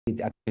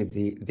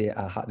actually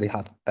they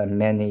have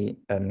many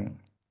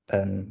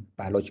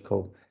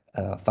biological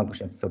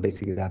functions. So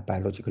basically, they are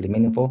biologically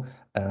meaningful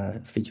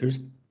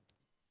features.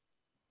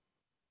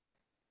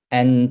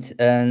 And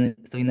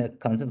so in the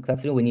consensus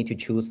clustering, we need to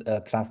choose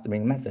a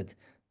clustering method.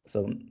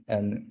 So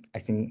I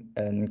think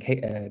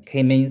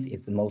K-means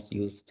is the most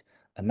used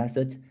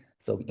method.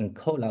 So in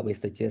COLA, we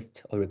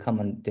suggest or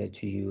recommend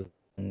to use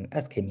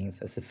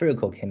S-K-means, a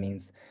spherical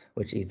K-means,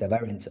 which is a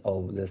variant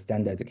of the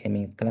standard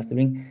K-means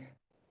clustering,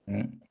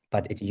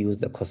 but it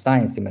uses the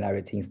cosine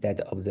similarity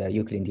instead of the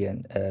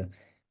Euclidean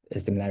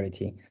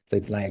similarity. So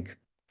it's like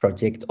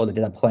project all the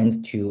data points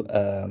to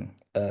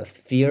a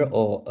sphere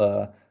or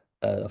a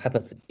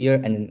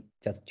hypersphere, and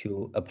just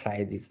to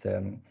apply this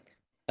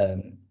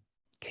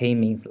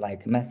K-means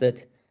like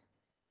method,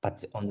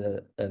 but on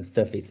the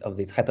surface of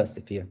this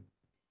hypersphere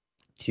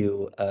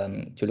to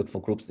look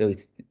for groups. So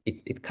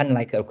it's kind of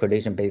like a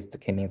correlation-based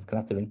K-means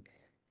clustering.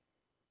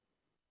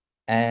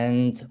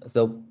 And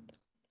so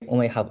when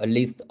we have a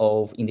list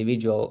of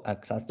individual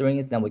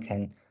clusterings, then we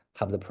can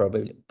have the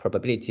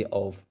probability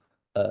of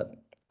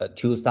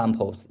two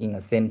samples in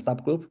the same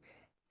subgroup,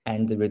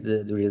 and the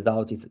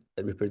result is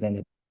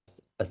represented as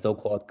a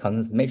so-called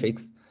consensus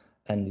matrix.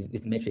 And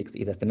this matrix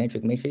is a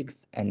symmetric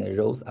matrix, and the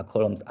rows or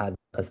columns are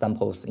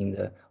samples in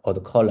the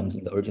columns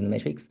in the original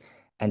matrix,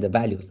 and the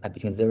values are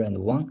between 0 and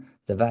 1.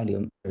 The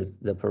value is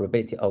the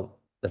probability of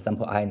the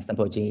sample I and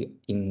sample J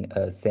in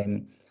the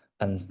same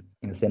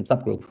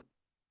subgroup.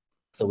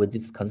 So with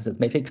this consensus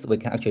matrix, we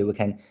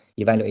can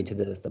evaluate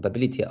the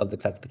stability of the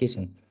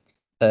classification.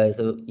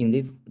 So in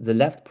this, the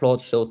left plot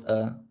shows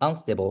a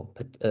unstable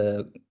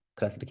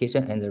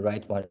classification, and the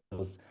right one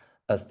shows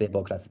a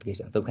stable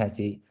classification. So we can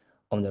see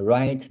on the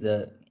right,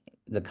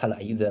 the color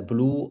either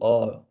blue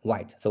or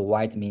white. So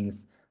white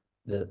means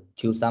the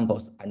two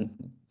samples and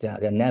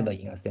they're never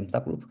in the same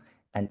subgroup,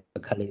 and the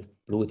color is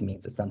blue, it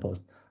means the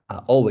samples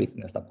are always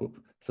in a subgroup.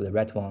 So the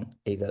right one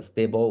is a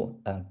stable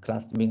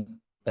clustering,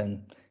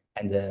 and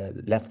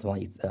the left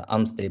one is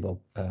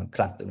unstable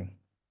clustering.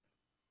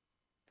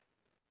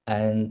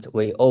 And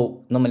we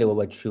normally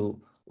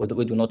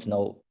we do not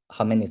know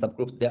how many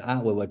subgroups there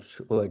are. We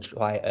will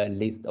try a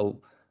list of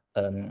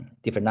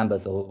different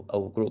numbers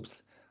of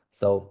groups.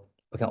 So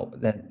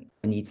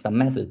we need some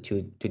method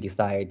to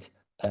decide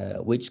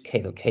which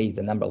K, so K is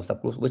the number of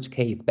subgroups, which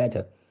K is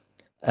better.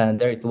 And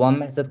there is one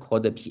method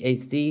called the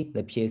PAC.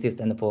 The PAC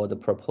stands for the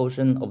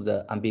proportion of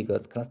the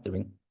ambiguous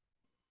clustering.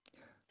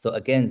 So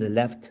again, the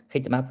left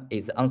heat map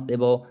is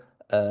unstable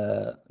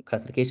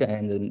classification,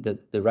 and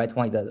the right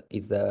one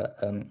is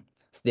a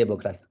stable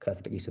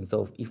classification.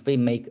 So if we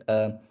make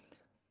a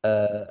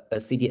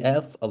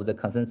CDF of the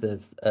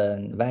consensus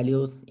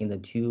values in the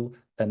two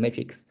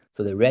matrix,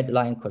 so the red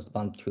line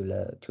corresponds to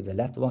the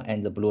left one,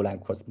 and the blue line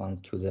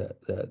corresponds to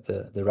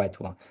the right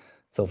one.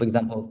 So for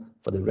example,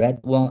 for the red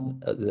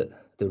one,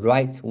 the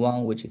right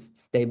one, which is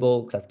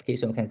stable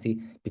classification, you can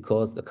see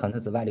because the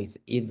consensus value is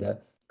either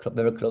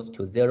very close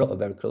to 0 or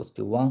very close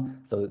to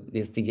 1. So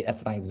this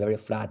CDF line is very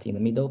flat in the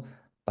middle.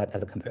 But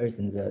as a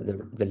comparison,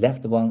 the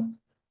left one,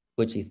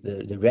 which is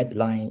the red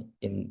line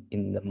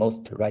in the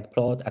most right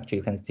plot, actually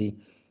you can see,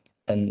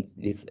 and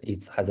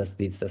it has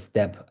this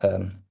step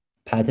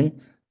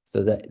pattern.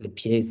 So the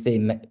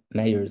PAC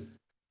measures,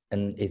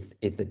 and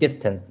it's the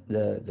distance,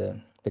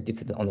 the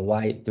distance on the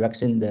y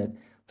direction.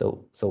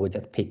 So we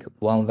just pick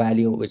one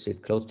value which is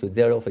close to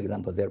 0, for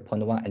example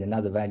 0.1, and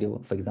another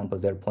value, for example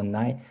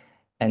 0.9,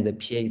 and the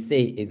PAC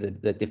is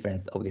the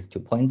difference of these 2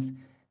 points.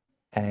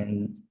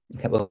 And you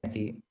can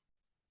see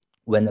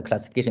when the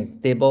classification is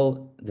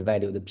stable, the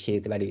value, the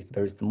PAC value is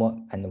very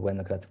small, and when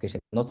the classification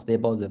is not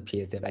stable, the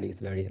PAC value is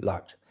very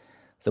large.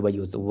 So we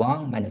use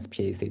 1 minus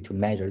PAC to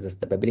measure the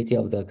stability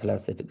of the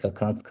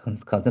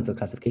consensus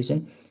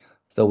classification.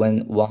 So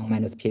when 1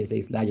 minus PAC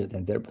is larger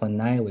than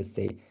 0.9, we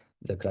say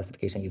the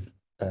classification is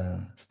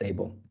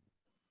stable.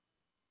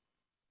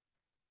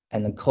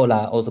 And the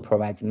COLA also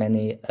provides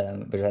many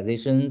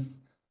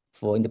visualizations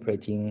for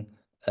interpreting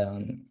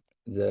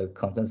the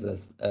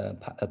consensus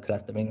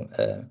clustering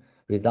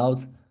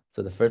results.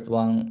 So the first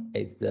one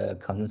is the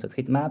consensus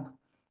heat map.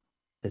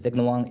 The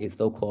second one is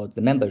so-called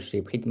the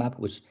membership heat map,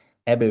 which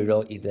every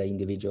row is an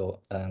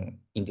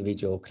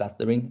individual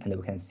clustering, and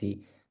we can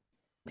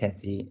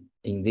see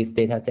in this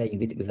data set, in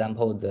this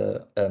example,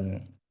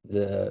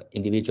 the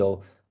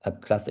individual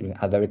clustering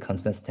are very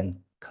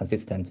consistent.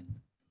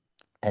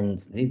 And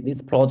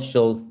this plot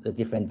shows the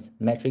different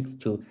metrics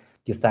to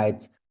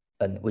decide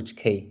which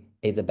K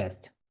is the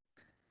best.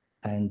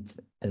 And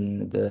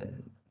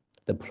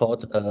the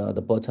plot,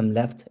 the bottom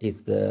left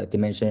is the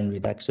dimension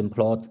reduction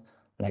plot,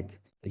 like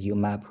the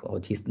UMAP or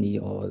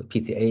TSNE or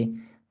PCA.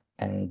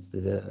 And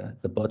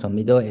the bottom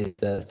middle is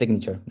the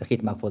signature, the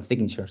heat map for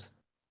signatures,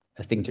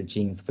 signature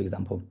genes, for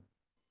example.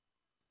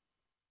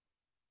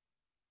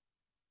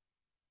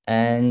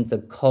 And the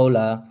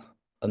COLA,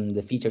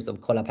 the features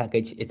of COLA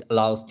package, it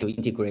allows to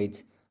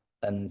integrate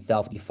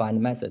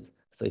self-defined methods.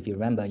 So if you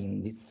remember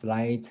in this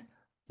slide,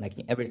 like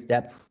in every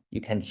step,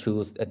 you can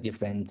choose a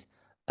different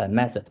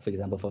method, for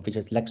example, for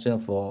feature selection,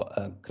 for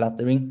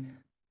clustering.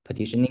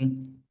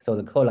 partitioning. So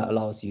the Cola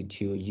allows you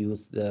to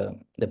use the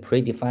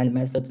predefined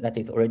method that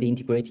is already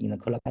integrated in the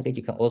Cola package.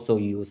 You can also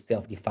use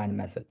self-defined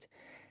method.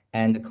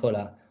 And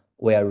Cola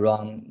will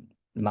run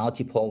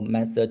multiple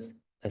methods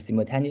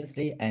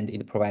simultaneously, and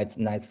it provides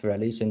nice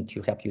variation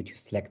to help you to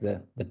select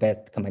the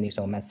best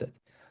combination of method.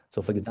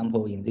 So for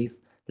example, in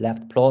this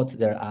left plot,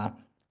 there are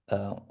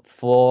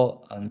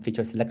 4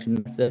 feature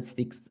selection methods,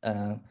 6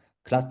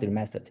 clustering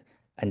methods,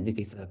 and this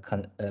is a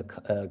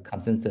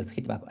consensus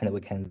heat map, and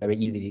we can very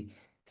easily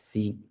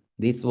see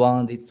this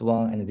one,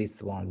 and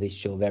this one. They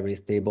show very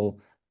stable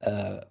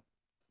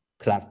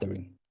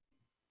clustering.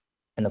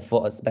 And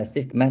for a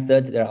specific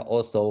method, there are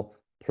also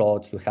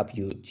plots to help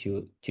you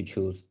to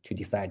choose, to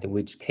decide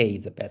which k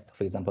is the best.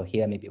 For example,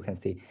 here maybe you can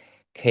see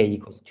k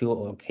equals 2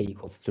 or k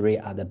equals 3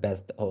 are the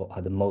best or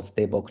are the most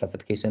stable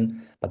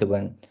classification. But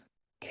when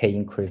k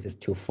increases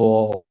to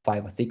 4,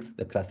 5, or 6,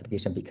 the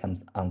classification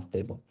becomes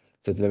unstable.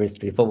 So it's very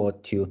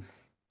straightforward to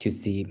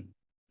see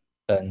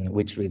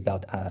which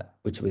result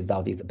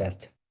is the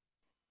best.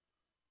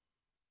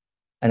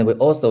 And we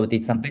also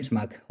did some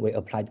benchmark. We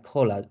applied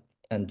Cola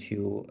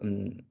to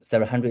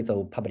several hundreds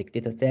of public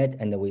data set,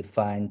 and we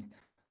found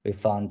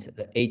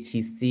the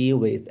ATC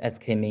with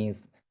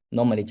SK-means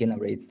normally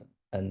generates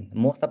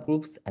more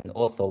subgroups and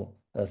also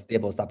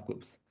stable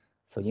subgroups.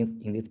 So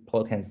in this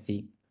plot, you can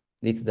see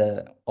this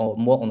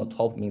more on the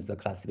top means the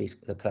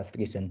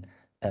classifications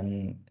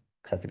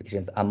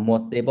are more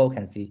stable. You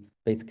can see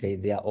basically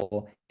they are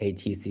all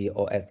ATC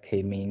or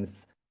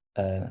SK-means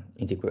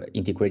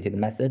integrated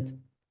method.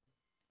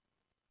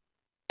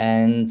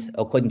 And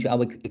according to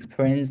our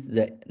experience,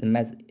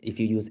 if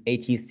you use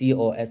ATC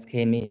or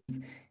SK-means,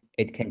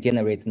 it can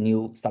generate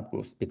new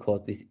subgroups because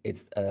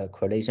it's a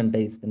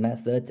correlation-based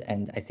method.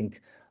 And I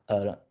think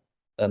a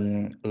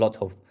lot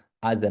of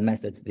other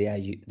methods, they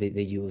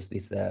use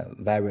this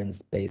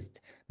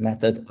variance-based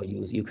method or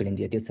use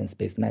Euclidean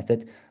distance-based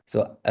method.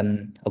 So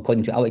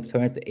according to our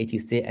experience, the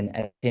ATC and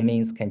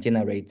SK-means can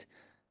generate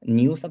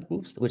new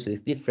subgroups, which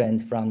is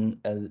different from,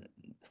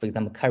 for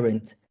example,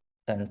 current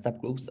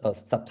subgroups or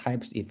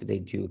subtypes if they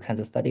do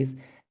cancer studies.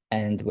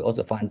 And we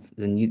also find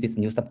these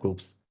new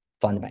subgroups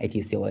found by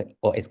ATC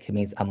or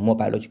SK-means are more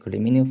biologically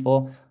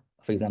meaningful.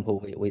 For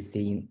example, we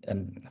see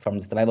from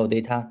the survival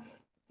data,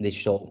 they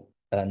show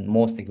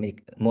more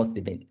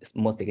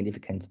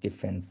significant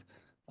difference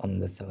on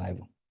the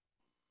survival.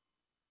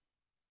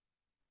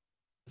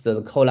 So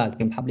the COLA has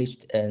been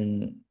published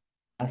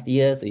last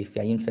year. So if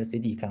you are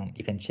interested, you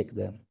can check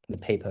the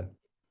paper.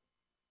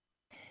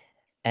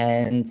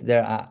 And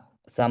there are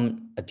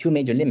two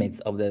major limits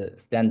of the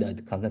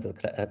standard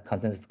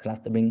consensus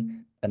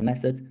clustering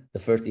method. The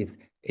first is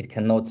it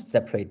cannot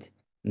separate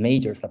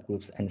major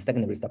subgroups and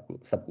secondary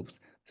subgroups.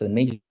 So the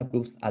major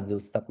subgroups are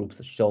those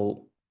subgroups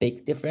show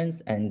big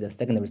difference, and the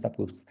secondary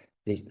subgroups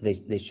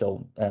they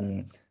show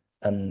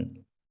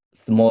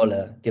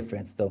smaller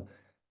difference. So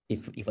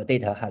if a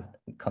data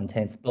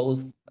contains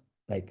both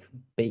like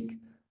big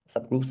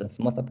subgroups and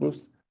small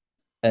subgroups,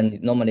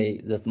 and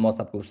normally the small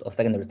subgroups or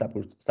secondary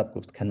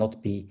subgroups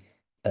cannot be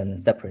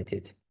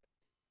separated.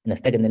 And the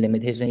second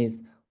limitation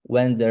is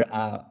when there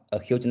are a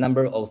huge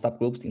number of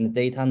subgroups in the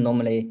data,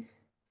 normally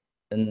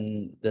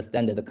the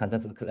standard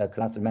consensus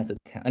cluster method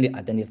can only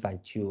identify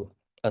to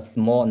a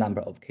small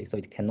number of cases. So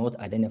it cannot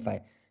identify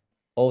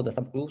all the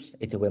subgroups.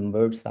 It will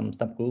merge some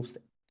subgroups.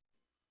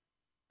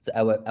 So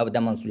I will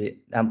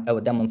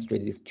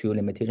demonstrate these two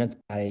limitations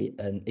by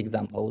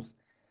examples.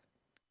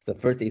 So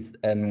first is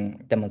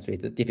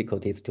demonstrate the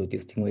difficulties to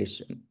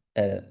distinguish,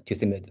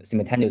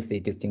 simultaneously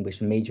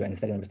distinguish major and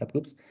secondary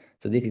subgroups.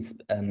 So this is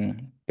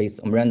based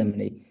on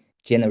randomly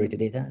generated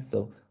data.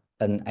 So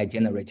I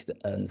generated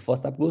 4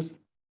 subgroups.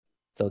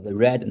 So the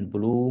red and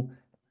blue,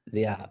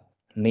 they are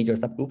major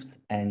subgroups,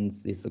 and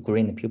this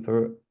green and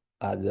purple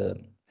are the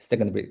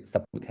secondary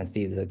subgroup. You can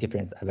see the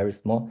difference are very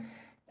small.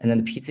 And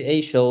then the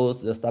PCA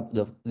shows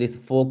these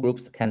 4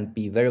 groups can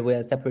be very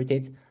well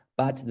separated,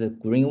 but the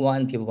green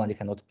one, purple one, they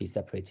cannot be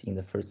separated in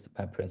the first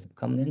principal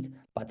component,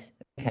 but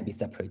they can be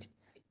separated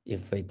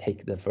if we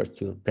take the first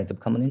 2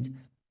 principal components.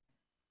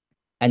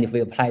 And if we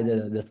apply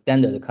the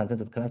standard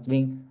consensus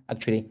clustering,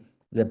 actually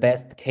the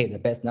best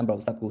number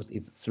of subgroups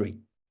is 3.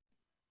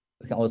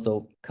 We can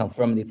also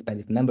confirm this by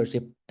this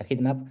membership heat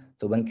map.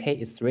 So when K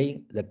is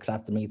 3, the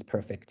clustering is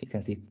perfect. You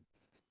can see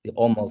it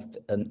almost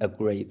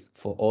agrees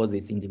for all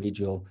these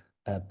individual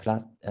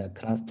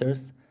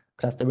clusterings.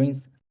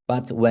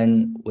 But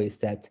when we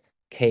set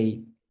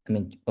when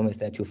we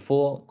set to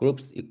 4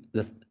 groups,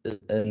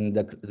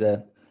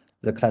 the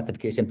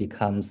classification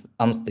becomes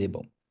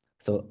unstable.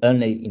 So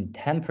only in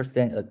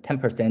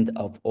 10%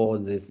 of all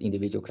these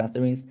individual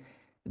clusterings,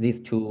 these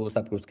 2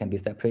 subgroups can be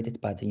separated,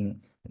 but in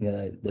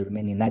the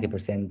remaining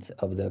 90%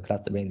 of the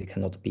clustering, they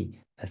cannot be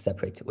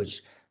separated,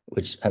 which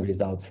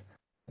results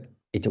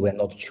it will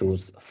not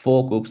choose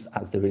 4 groups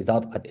as the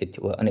result, but it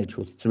will only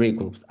choose 3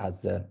 groups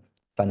as the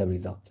final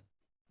result.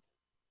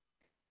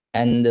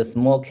 And the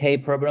small k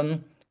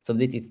problem, so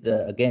this is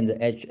again the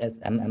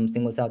HSMM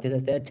single cell data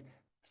set.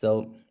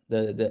 So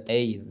the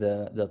A is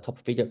the top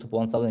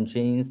 1000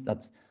 genes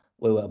that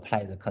we will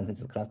apply the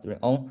consensus clustering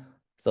on.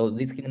 So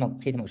this heat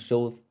map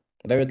shows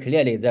very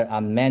clearly there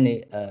are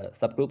many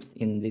subgroups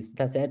in this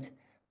dataset,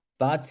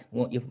 but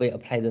if we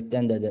apply the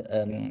standard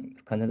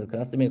consensus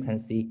clustering, you can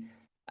see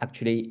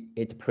actually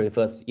it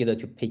prefers either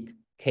to pick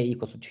k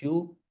equals to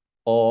 2,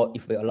 or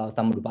if we allow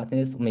some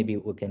robustness, maybe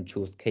we can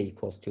choose k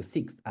equals to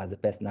 6 as the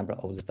best number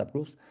of the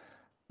subgroups.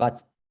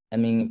 But I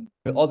mean,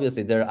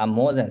 obviously there are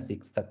more than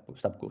 6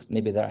 subgroups.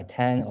 Maybe there are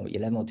 10 or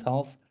 11 or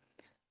 12.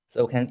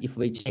 So if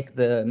we check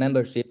the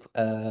membership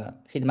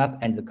heat map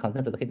and the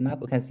consensus heat map,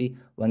 we can see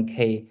when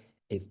k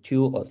is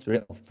 2 or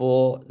 3 or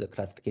 4, the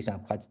classification are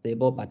quite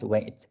stable. But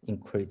when it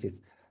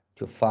increases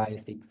to 5,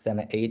 6,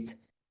 7, 8,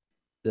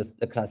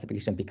 the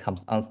classification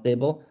becomes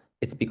unstable.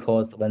 It's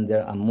because when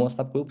there are more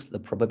subgroups, the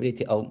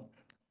probability of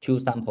 2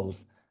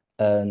 samples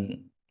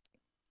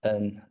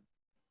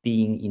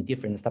being in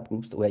different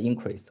subgroups will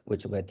increase,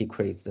 which will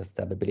decrease the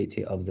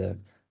stability of the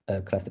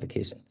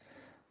classification.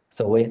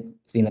 So in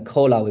the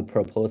COLA, we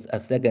propose a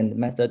second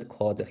method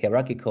called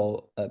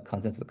hierarchical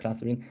consensus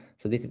clustering.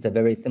 So this is a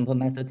very simple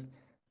method.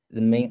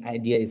 The main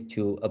idea is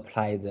to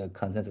apply the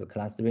consensus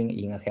clustering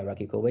in a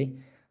hierarchical way.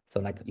 So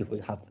like if we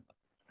have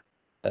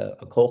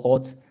a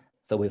cohort,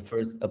 so we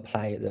first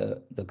apply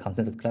the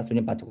consensus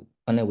clustering, but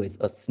only with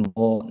a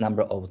small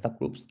number of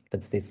subgroups,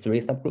 let's say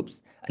 3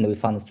 subgroups, and we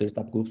found 3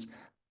 subgroups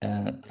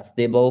are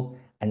stable,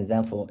 and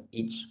then for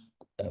each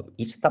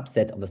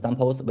subset of the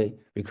samples, we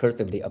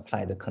recursively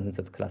apply the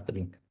consensus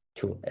clustering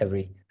to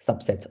every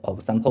subset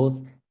of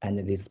samples, and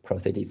this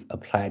process is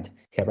applied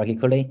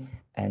hierarchically,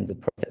 and the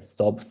process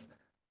stops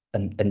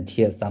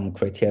until some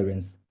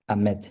criterions are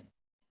met.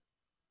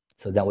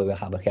 So then we will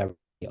have a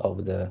hierarchy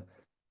of the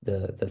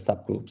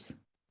subgroups.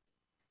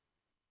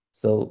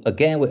 So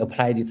again, we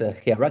apply this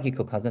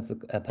hierarchical consensus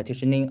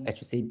partitioning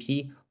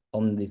HCP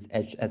on this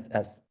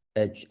HSMM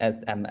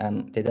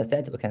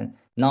dataset.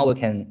 Now we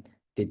can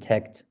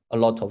detect a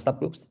lot of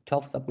subgroups,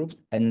 12 subgroups,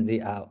 and they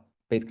are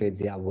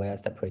well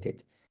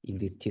separated in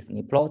this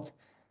t-SNE plot.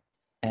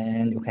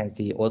 And you can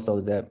see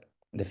also the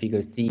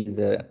figure C,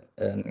 the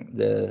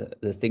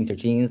signature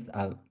genes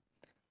are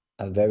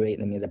very,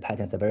 the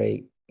patterns are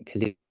very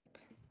clear.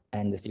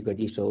 And the figure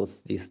D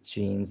shows these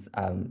genes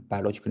are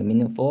biologically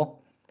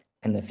meaningful,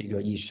 and the figure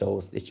E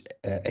shows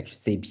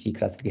HCP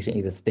classification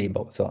is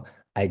stable. So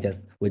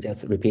we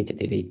just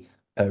repeatedly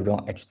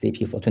run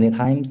HCP for 20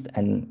 times,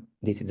 and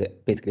this is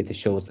basically it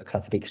shows the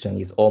classification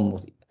is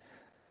almost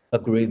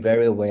agree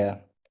very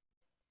well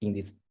in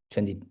these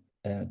 20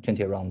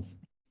 rounds.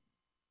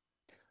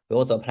 We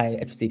also apply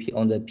HCP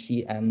on the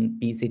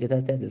PMBC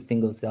dataset, the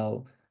single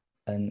cell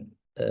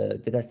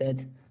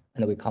dataset,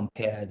 and we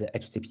compare the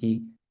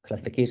HCP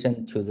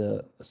classification to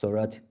the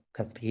Sorot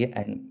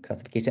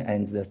classification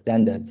and the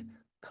standard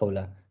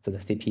COLA. So the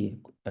CP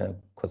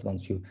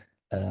corresponds to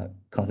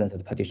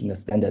consensus partition, the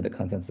standard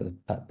consensus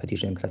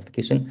partition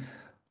classification.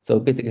 So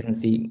basically, you can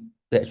see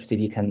the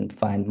HCP can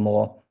find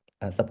more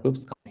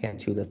subgroups compared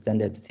to the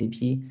standard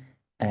CP.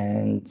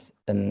 And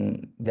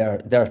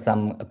there are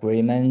some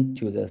agreement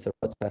to the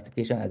Sorot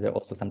classification, and there are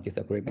also some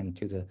disagreement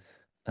to the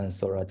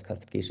Sorot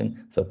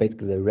classification. So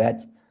basically, the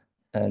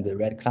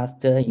red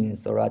cluster in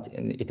Sorot,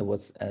 it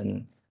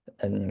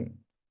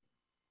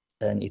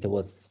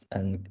was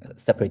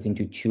separated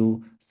into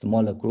 2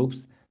 smaller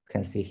groups. You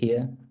can see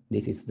here,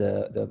 this is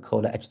the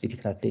COLA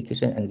HCP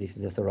classification, and this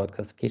is the Sorot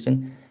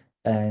classification.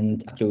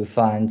 And actually, we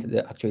find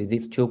that actually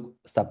these 2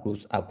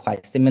 subgroups are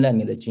quite similar. I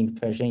mean, the gene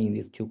expression in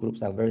these 2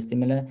 groups are very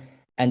similar.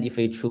 And if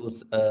we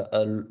choose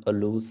a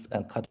loose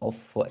cutoff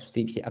for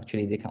HCP,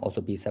 actually they can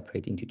also be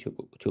separated into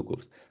two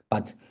groups.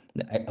 But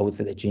I would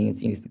say the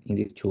genes in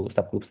these 2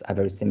 subgroups are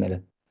very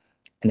similar.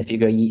 And the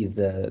figure E is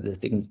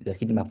the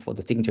heat map for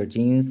the signature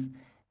genes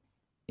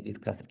in this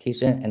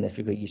classification, and the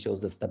figure E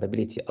shows the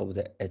stability of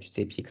the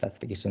HCP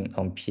classification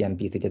on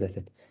PMBC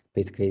dataset.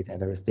 Basically, they're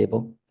very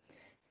stable.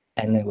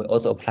 And then we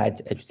also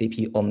applied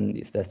HCP on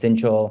this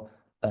central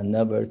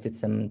nervous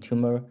system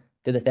tumor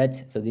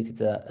dataset. So this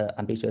is an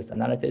ambitious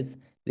analysis.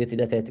 This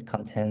dataset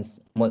contains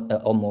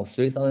almost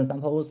 3,000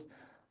 samples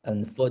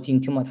and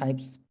 14 tumor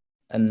types,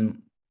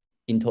 and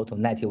in total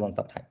 91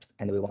 subtypes.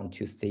 And we want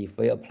to see if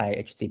we apply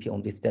HCP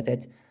on this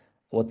dataset,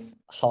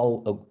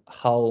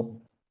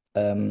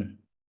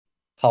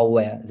 how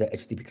well the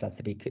HCP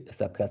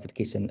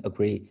classification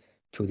agree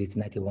to this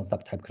 91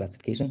 subtype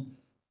classification.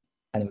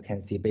 And we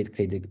can see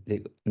basically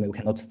we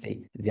cannot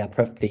say they are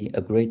perfectly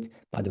agreed,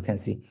 but you can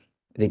see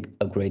they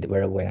agreed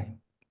very well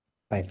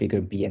by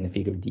figure B and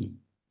figure D.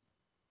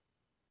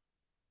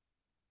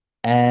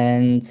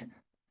 And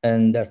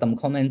there are some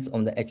comments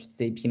on the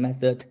HCP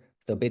method.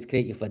 So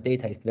basically, if a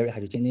data is very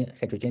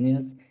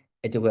heterogeneous,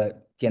 it will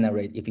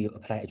generate, if you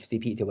apply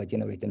HCP, it will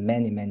generate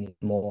many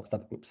more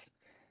subgroups.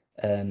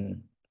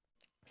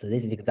 So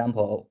this is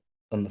example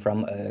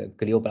from a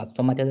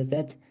glioblastoma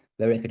dataset,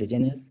 very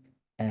heterogeneous.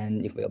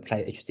 And if we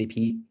apply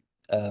HCP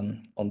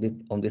on this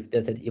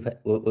dataset,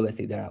 we will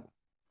see there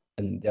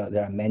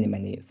are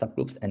many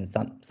subgroups, and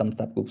some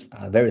subgroups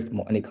are very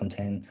small, only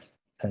contain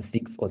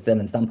 6 or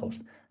 7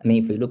 samples. I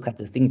mean, if we look at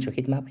the signature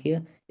heat map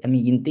here, I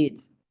mean,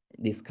 indeed,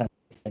 this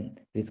classification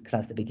this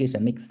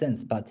classification makes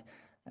sense. But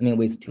I mean,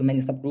 with too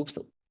many subgroups,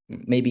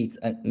 maybe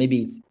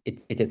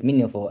it is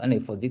meaningful only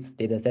for this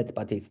data set,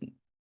 but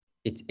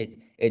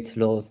it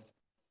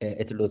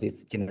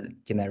loses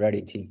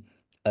generality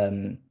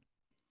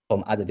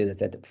from other data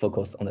set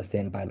focused on the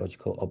same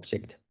biological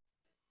object.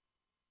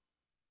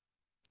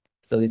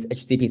 So this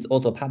HCP is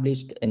also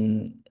published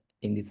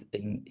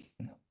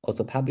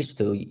also published.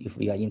 So if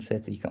we are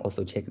interested, you can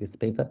also check this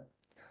paper.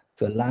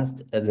 So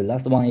the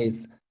last one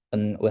is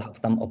we have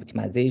some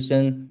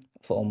optimization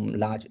from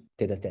large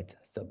data set.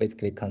 So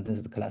basically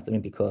consensus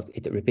clustering, because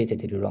it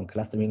repeatedly run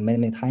clustering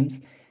many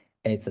times,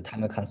 it's a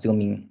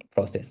time-consuming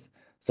process.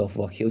 So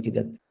for huge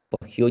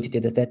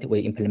data set,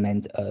 we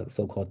implement a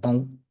so-called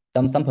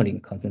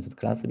downsampling consensus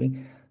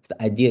clustering. So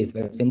the idea is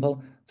very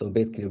simple. So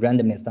basically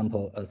randomly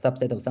sample a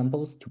subset of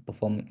samples to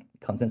perform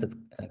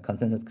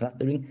consensus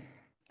clustering.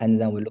 And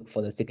then we look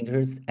for the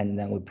signatures, and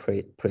then we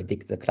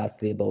predict the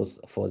class labels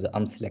for the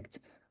unselect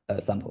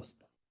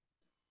samples.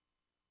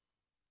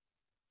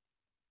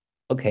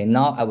 Okay,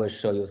 now I will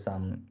show you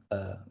some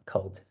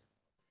code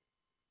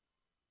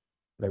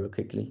very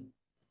quickly.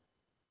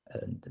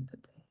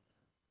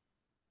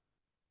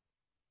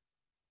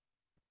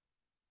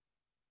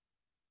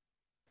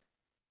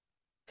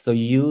 So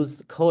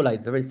use Cola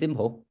is very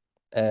simple.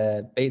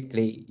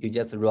 Basically, you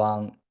just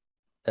run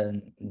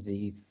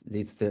these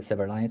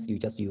several lines. You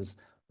just use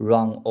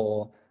run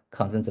all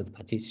consensus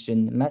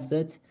partition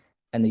method,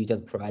 and you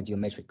just provide your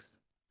matrix,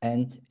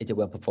 and it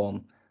will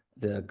perform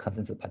the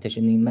consensus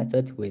partitioning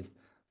method with,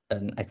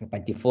 I think by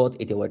default,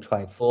 it will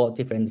try 4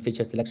 different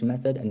feature selection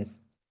method and it's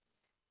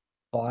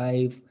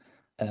 5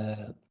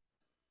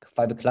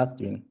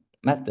 clustering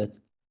method.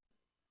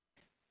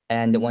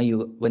 And when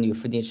you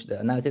finish the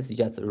analysis, you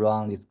just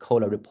run this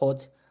Cola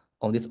report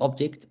on this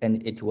object,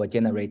 and it will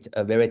generate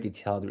a very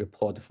detailed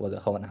report for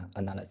the whole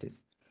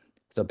analysis.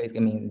 So basically,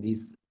 I mean,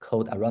 these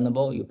code are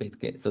runnable.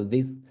 So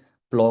this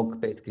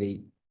block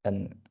basically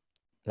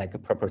like a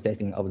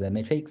processing of the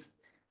matrix.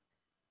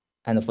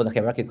 And for the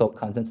hierarchical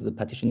consensus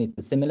partition,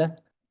 it's similar.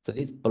 So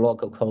this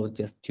block of code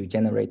just to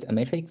generate a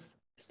matrix,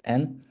 it's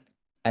M.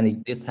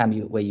 And this time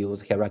we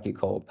use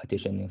hierarchical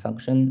partitioning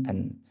function,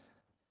 and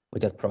we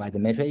just provide the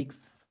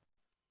matrix,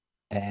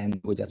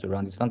 and we just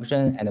run this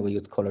function, and we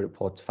use Cola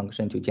report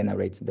function to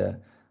generate the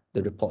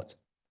report.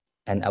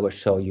 And I will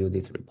show you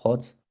this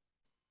report.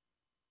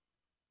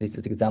 This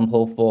is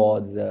example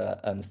for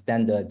the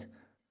standard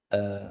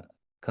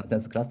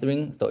consensus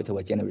clustering. So it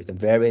will generate a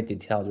very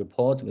detailed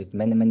report with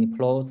many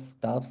plots,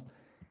 stuffs.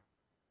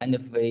 And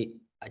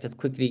I just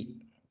quickly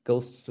go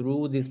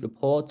through this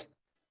report.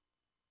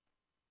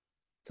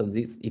 So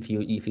this, if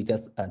you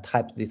just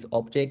type this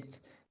object,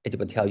 it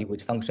will tell you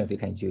which functions you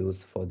can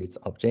use for this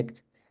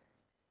object.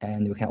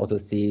 And you can also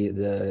see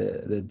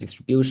the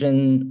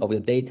distribution of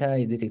your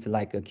data. This is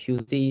like a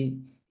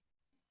QC,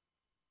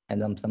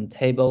 and some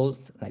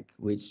tables like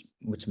which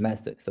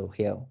method. So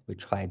here we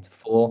tried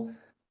 4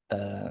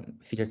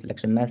 feature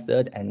selection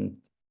method and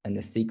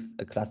 6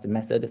 cluster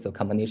method. So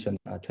combination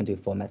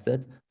 24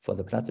 method for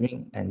the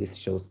clustering, and this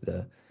shows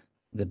the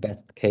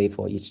best K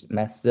for each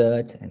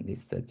method, and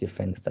these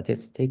different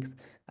statistics,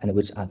 and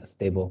which are the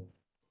stable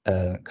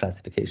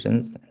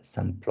classifications.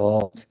 Some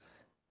plot,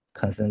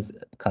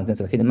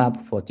 consensus heat map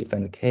for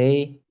different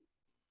K,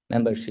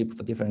 membership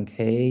for different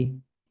K.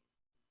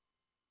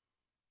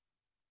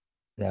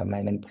 There are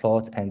many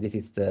plots, and this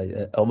is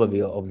the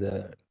overview of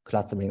the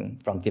clustering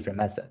from different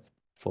methods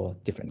for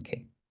different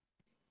K.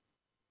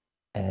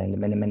 And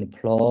many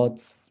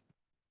plots.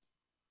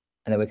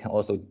 And then we can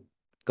also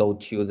go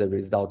to the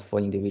result for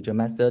individual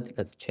method.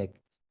 Let's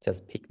check,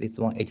 just pick this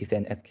one, ATC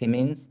and SK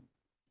means.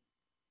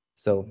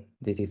 So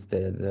this is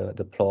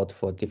the plot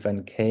for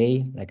different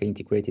K, like an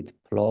integrated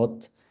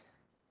plot.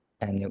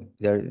 And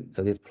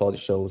so this plot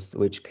shows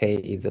which K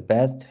is the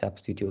best,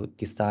 helps you to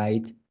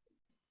decide.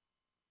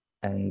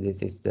 And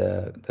this is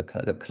the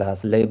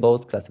class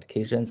labels,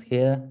 classifications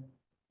here.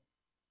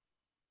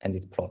 And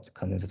this plot,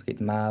 consensus heat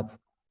map,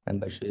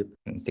 membership,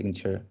 and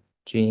signature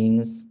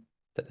genes,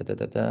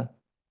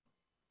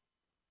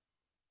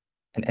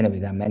 And anyway,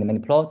 there are many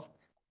plots.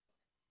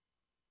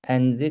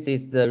 And this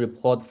is the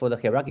report for the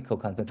hierarchical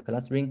consensus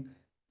clustering.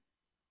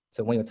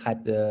 So when you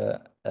type the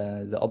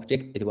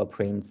object, it will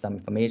print some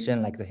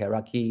information like the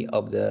hierarchy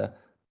of the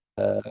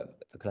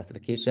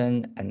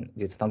classification and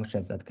these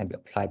functions that can be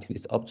applied to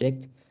this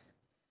object.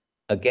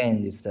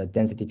 Again, this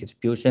density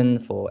distribution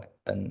for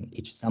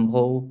each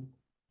sample,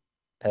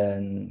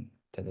 and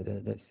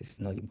this is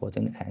not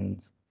important,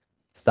 and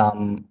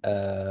some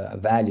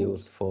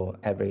values for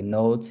every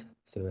node.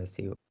 So we'll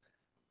see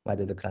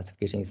whether the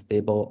classification is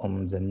stable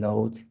on the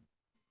node.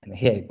 And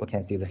here we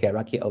can see the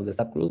hierarchy of the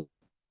subgroup.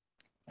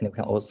 And you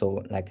can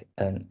also like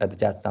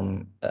adjust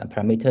some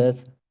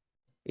parameters.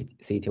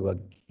 It will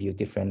give you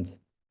different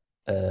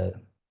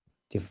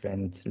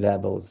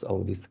levels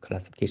of this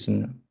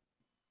classification.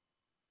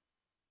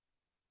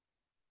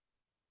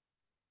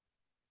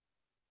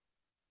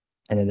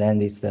 And then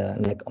this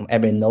like on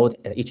every node,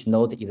 each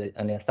node is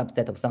only a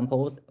subset of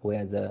samples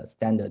where the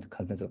standard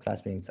consensus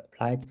clustering is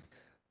applied.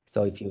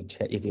 So if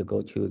you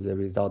go to the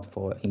result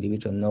for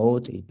individual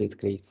node, it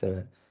basically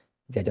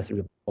they just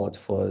report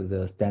for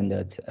the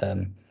standard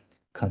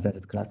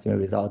consensus clustering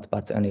result,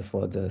 but only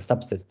for the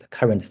subset, the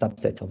current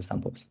subset of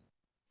samples.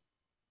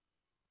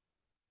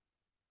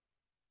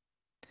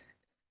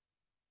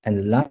 And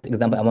the last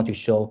example I want to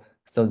show,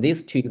 so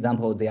these two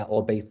examples, they are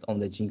all based on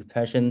the gene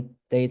expression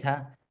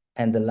data.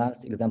 And the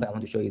last example I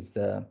want to show is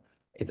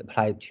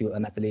applied to a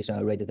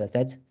methylation array data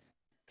set.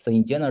 So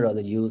in general,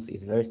 the use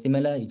is very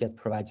similar. You just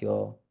provide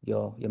your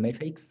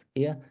matrix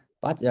here,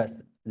 but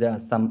there are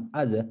some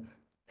other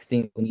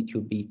things we need to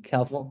be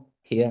careful.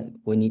 Here,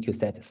 we need to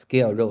set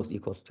scale rows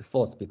equals to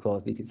false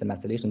because this is a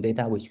methylation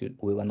data, which we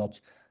will not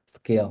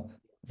scale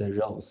the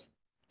rows,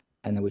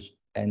 and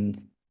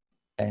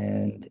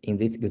in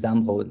this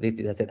example, this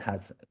dataset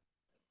has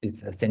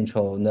it's a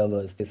central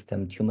nervous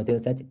system tumor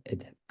dataset.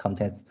 It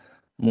contains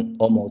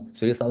almost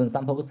 3,000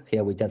 samples.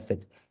 Here we just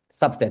set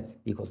subset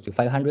equals to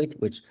 500,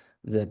 which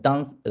the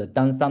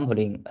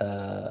downsampling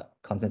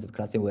consensus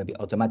clustering will be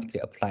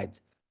automatically applied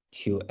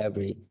to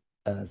every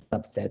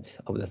subset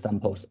of the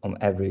samples on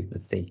every,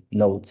 let's say,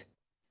 node.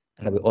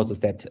 And we also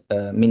set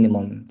a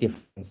minimum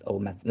difference or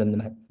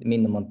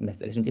minimum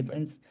methylation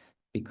difference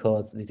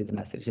because this is a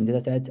methylation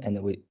dataset,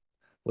 and we're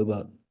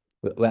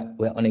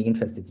only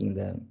interested in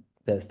the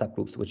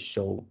subgroups which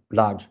show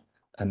large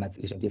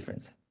methylation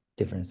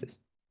differences.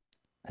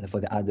 And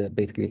for the other,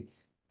 basically,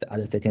 the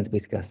other settings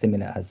basically are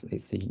similar as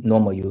is the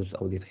normal use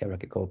of this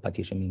hierarchical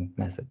partitioning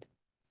method.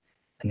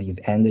 And in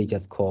the end, you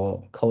just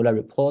call COLA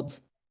report.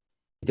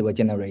 It will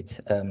generate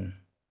a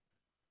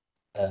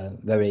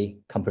very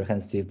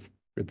comprehensive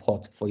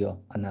report for your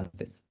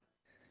analysis.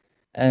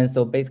 And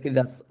so basically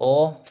that's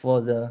all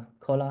for the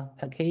COLA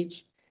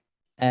package.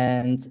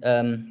 And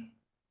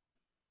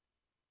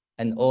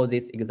all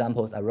these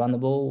examples are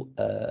runnable.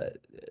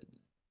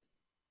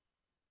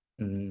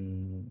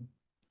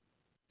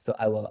 So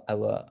I will,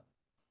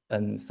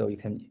 so you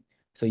can,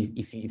 so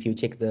if you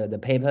check the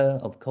paper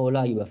of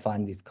COLA, you will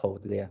find this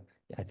code there,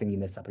 I think in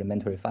the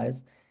supplementary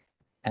files.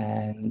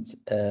 And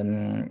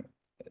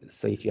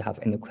so if you have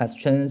any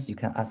questions, you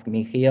can ask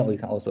me here, or you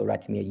can also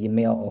write me an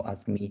email or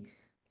ask me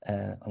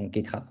on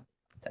GitHub.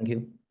 Thank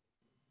you.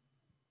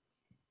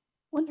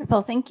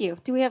 Wonderful, thank you.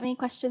 Do we have any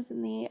questions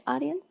in the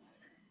audience?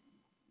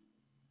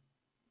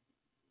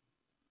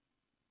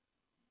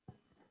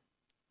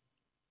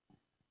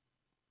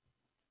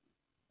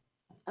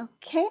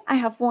 Okay, I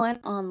have one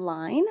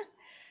online.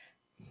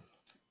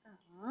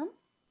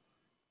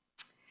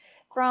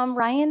 From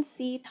Ryan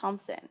C.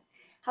 Thompson.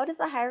 How does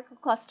the hierarchical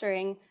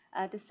clustering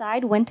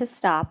decide when to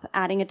stop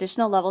adding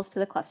additional levels to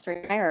the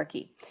clustering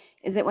hierarchy?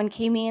 Is it when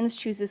k-means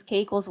chooses k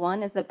equals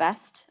 1 as the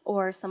best,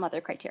 or some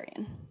other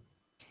criterion?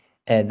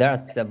 There are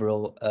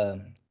several,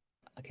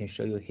 I can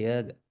show you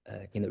here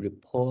in the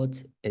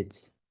report.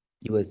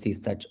 You will see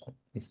such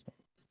this one.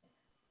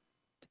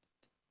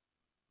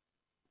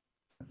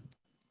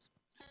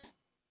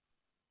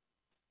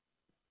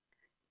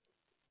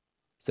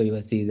 So you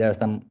will see there are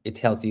some, it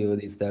tells you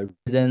these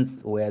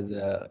reasons where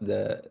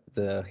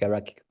the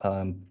hierarchy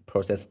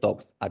process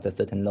stops at a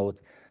certain node.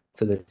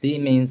 So the C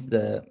means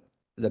the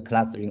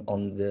clustering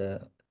on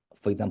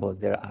for example,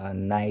 there are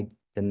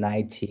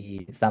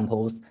 90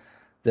 samples.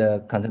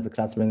 The consensus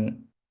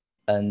clustering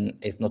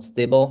is not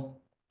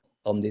stable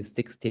on these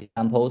 60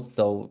 samples.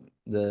 So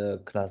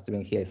the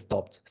clustering here is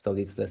stopped. So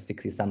these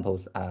 60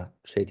 samples are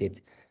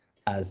treated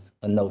as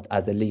a node,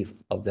 as a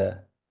leaf of the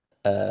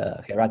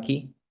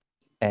hierarchy.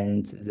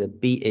 And the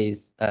B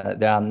is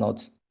there are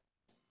not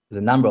the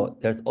number.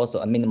 There's also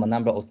a minimum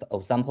number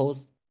of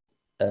samples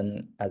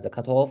as a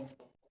cutoff.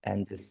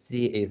 And the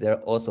C is there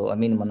also a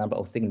minimum number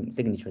of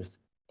signatures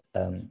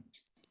and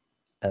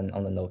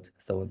on the node.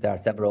 So there are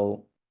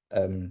several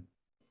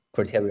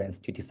criterions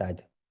to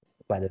decide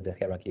whether the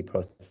hierarchy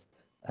process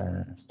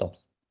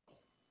stops.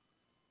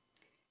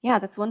 Yeah,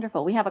 that's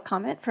wonderful. We have a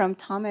comment from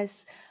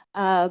Thomas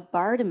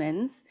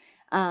Bardemans.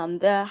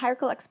 The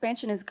hierarchical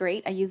expansion is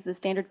great. I used the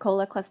standard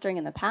COLA clustering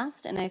in the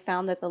past, and I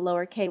found that the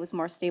lower k was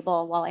more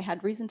stable, while I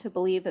had reason to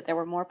believe that there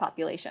were more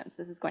populations.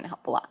 This is going to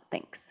help a lot.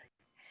 Thanks.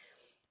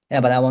 Yeah,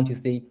 but I want to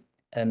say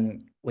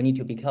we need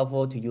to be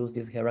careful to use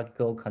this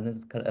hierarchical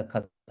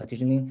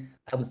partitioning.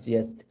 I would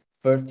suggest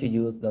first to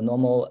use the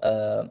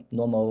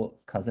normal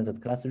consensus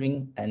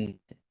clustering, and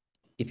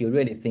if you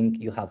really think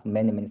you have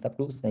many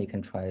subgroups, then you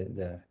can try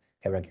the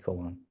hierarchical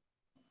one.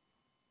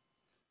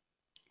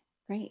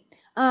 Great.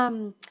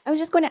 I was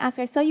just going to ask,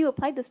 I saw you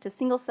applied this to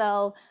single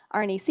cell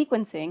RNA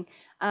sequencing.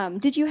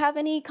 Did you have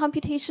any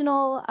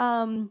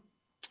computational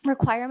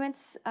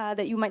requirements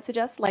that you might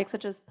suggest, like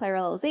such as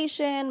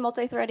parallelization,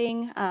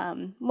 multi-threading?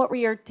 What were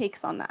your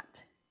takes on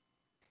that?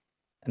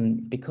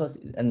 Because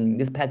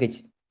this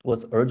package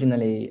was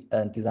originally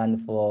designed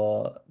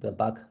for the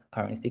bulk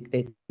RNA-seq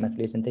data,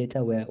 methylation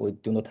data, where we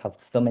do not have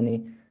so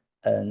many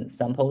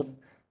samples,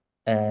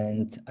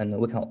 and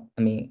we can,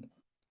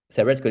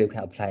 theoretically, we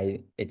can apply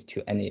it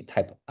to any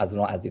type as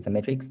long as it's a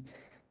matrix,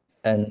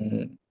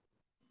 and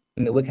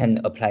we can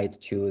apply it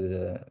to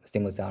the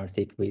single cell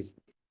RNA-seq with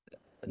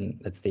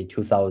let's say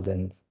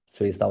 2,000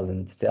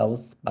 3,000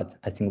 cells, but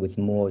I think with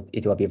more,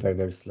 it will be very,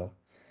 very slow.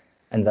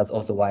 And that's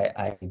also why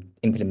I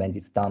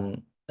implemented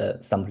some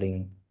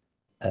sampling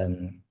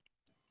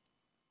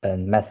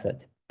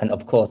method. And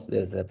of course,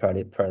 there's a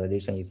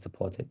prioritization is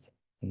supported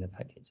in the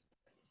package.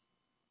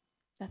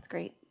 That's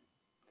great.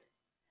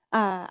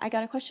 I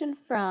got a question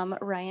from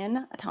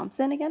Ryan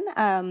Thompson again.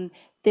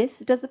 Does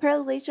the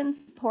parallelization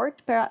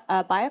support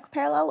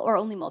bioparallel or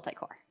only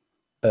multi-core?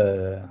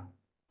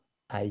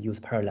 I use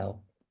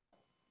parallel.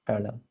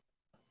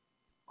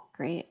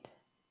 Great.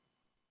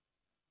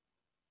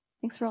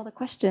 Thanks for all the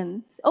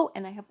questions. Oh,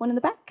 and I have one in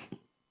the back.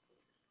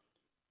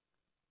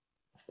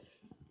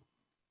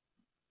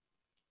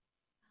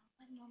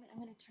 One moment, I'm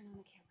going to turn on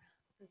the camera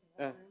for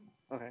the room.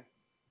 Okay.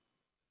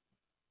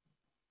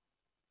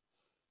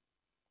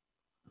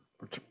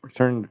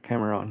 Turn the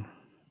camera on.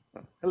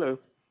 Hello.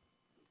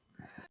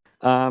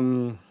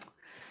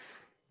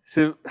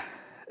 So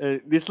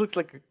this looks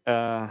like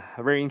a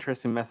very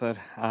interesting method,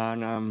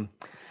 and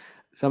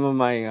some of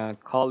my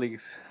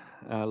colleagues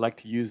like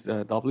to use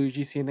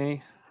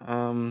WGCNA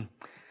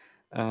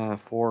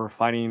for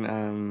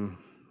finding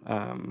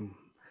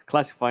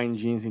classifying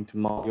genes into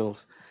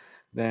modules.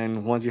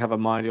 Then once you have a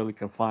module, you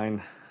can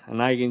find an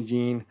eigen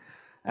gene,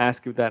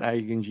 ask if that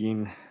eigen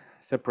gene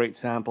separates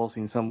samples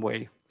in some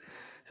way.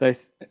 So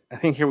I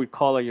think here we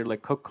call it, you're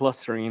like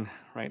co-clustering,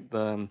 right?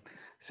 The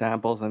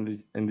samples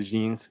and the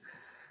genes.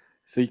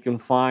 So you can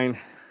find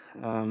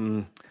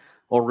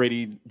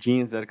already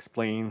genes that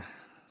explain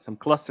some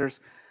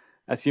clusters,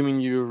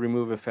 assuming you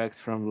remove effects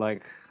from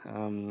like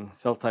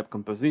cell type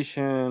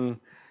composition,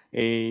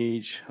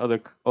 age, other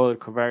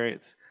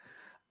covariates.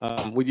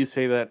 Would you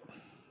say that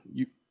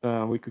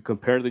we could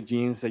compare the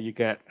genes that you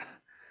get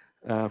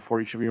for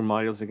each of your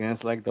modules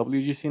against like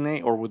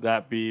WGCNA, or would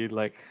that be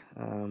like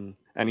an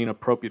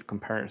inappropriate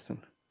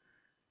comparison?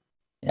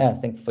 Yeah,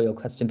 thanks for your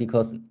question,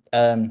 because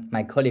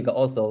my colleague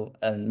also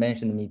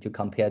mentioned me to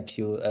compare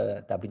to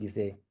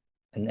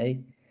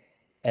WGCNA.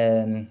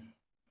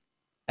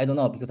 I don't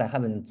know, because I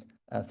haven't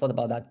thought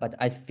about that, but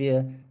I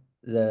feel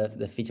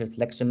the feature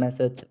selection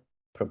method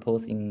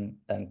proposed in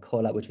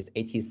COLA, which is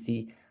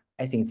ATC,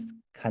 I think it's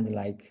kind of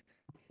like,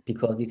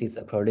 because this is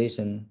a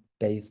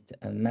correlation-based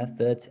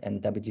method,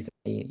 and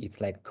WGCNA is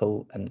like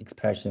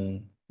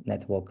co-expression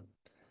network.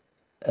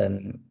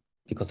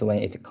 Because when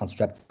it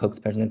constructs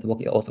co-expression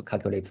network, it also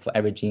calculates for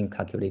every gene,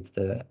 calculates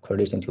the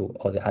correlation to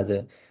all the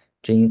other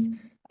genes.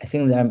 I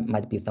think there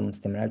might be some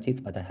similarities,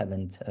 but I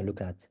haven't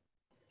looked at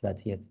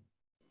that yet.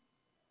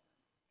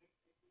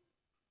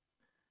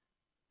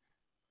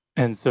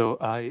 And so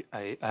I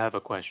have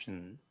a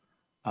question.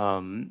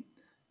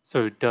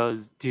 So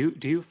do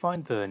you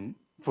find when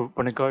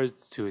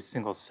regards to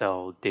single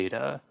cell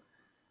data,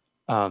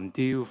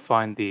 do you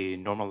find the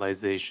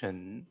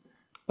normalization,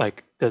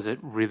 like, does it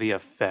really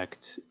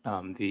affect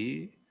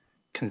the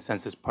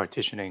consensus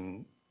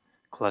partitioning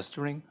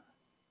clustering?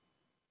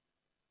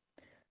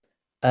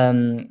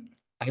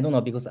 I don't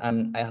know, because I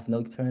have no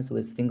experience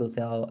with single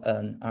cell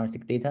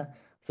RNA-seq data.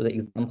 So the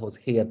examples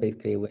here,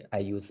 basically, I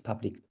use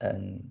public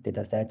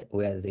data set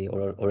where they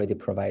already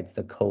provide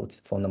the code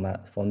for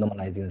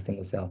normalizing the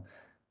single cell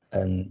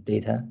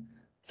data.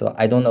 So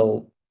I don't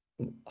know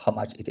how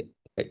much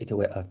it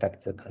will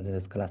affect the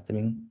consensus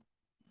clustering.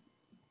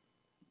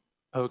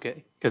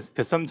 Okay, because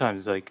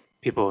sometimes like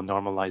people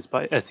normalize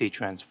by SE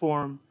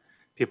transform,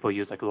 people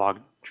use like log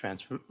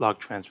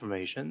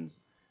transformations.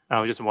 And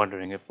I was just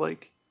wondering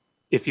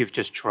if you've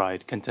just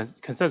tried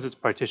consensus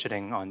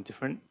partitioning on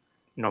different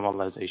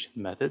normalization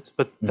methods,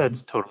 but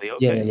that's totally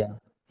okay. Yeah.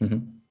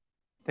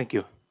 Thank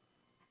you.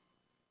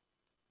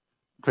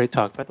 Great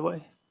talk, by the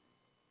way.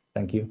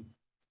 Thank you.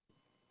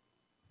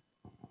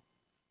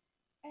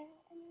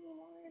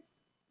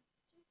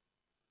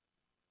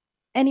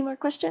 Any more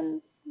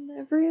questions in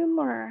the room,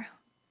 or?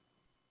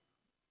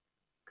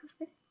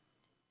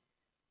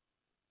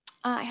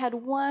 I had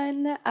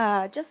one,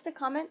 just a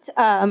comment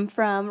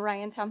from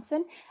Ryan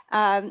Thompson,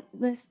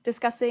 was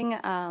discussing,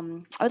 I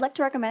would like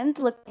to recommend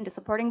looking into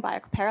supporting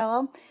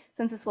bioparallel,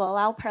 since this will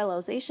allow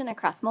parallelization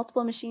across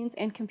multiple machines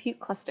and compute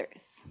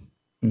clusters.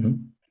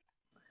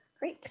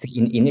 Great. So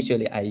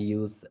initially, I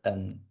use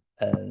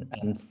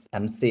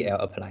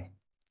MCL apply,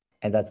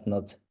 and that's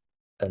not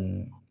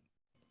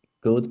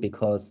good,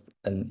 because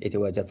it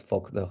will just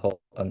fork the whole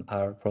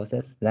R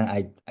process. Then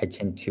I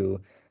change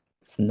to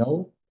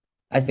Snow.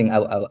 I think I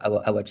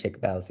will check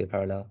BioC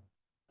parallel.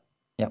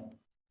 Yeah.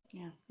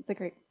 Yeah,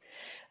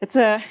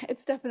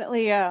 it's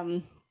definitely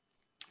I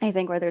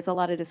think where there's a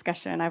lot of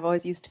discussion. I've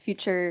always used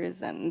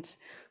futures and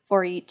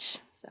for each.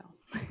 So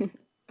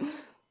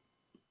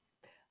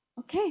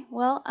okay,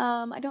 well,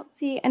 I don't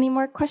see any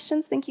more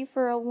questions. Thank you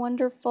for a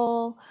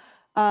wonderful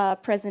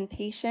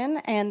presentation,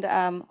 and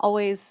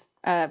always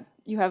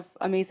you have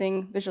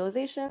amazing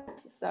visualizations,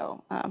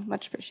 so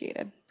much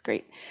appreciated. It's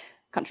great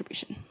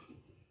contribution.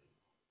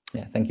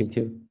 Yeah, thank you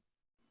too.